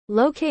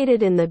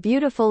Located in the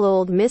beautiful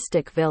old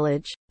Mystic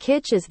Village,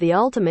 Kitch is the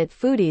ultimate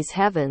foodie's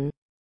heaven.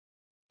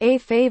 A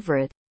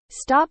favorite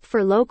stop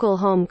for local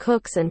home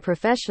cooks and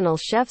professional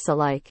chefs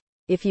alike.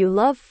 If you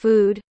love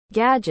food,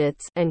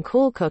 gadgets, and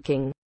cool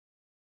cooking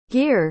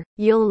gear,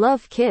 you'll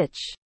love Kitch.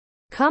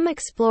 Come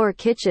explore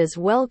Kitch's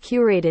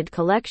well-curated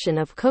collection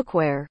of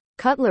cookware,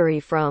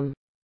 cutlery from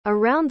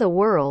around the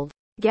world,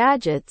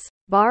 gadgets,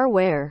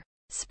 barware,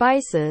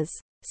 spices,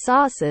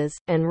 sauces,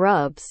 and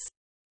rubs.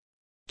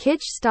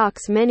 Kitch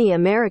stocks many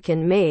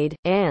American-made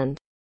and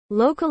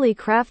locally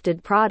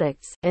crafted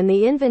products, and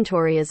the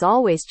inventory is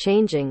always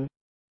changing.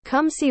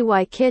 Come see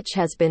why Kitch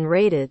has been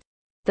rated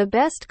the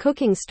best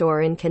cooking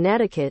store in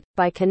Connecticut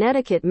by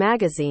Connecticut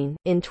Magazine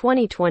in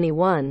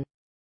 2021.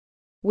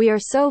 We are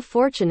so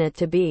fortunate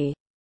to be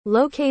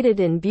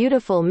located in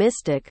beautiful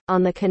Mystic,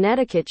 on the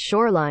Connecticut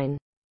shoreline.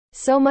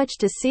 So much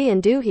to see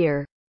and do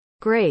here.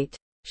 Great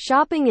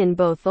shopping in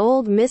both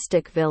Old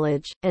Mystic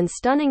Village and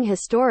stunning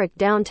historic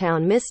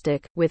downtown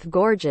Mystic, with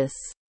gorgeous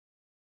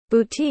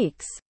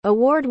boutiques,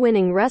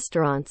 award-winning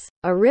restaurants,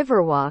 a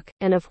riverwalk,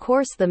 and of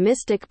course the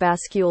Mystic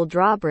Bascule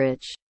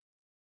Drawbridge,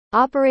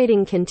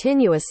 operating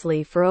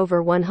continuously for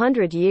over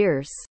 100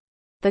 years.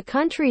 The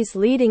country's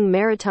leading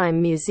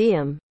maritime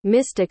museum,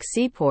 Mystic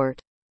Seaport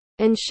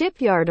and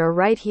Shipyard are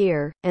right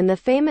here, and the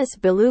famous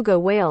beluga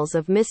whales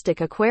of Mystic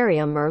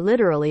Aquarium are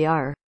literally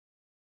our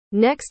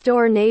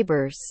next-door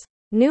neighbors.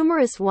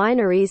 Numerous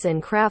wineries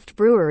and craft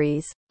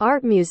breweries,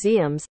 art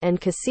museums,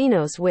 and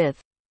casinos with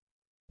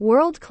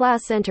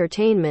world-class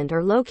entertainment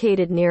are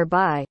located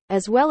nearby,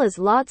 as well as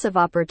lots of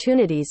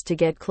opportunities to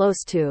get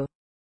close to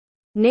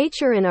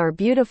nature in our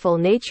beautiful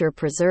nature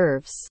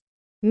preserves.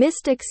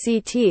 Mystic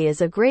CT is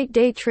a great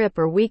day trip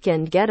or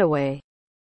weekend getaway.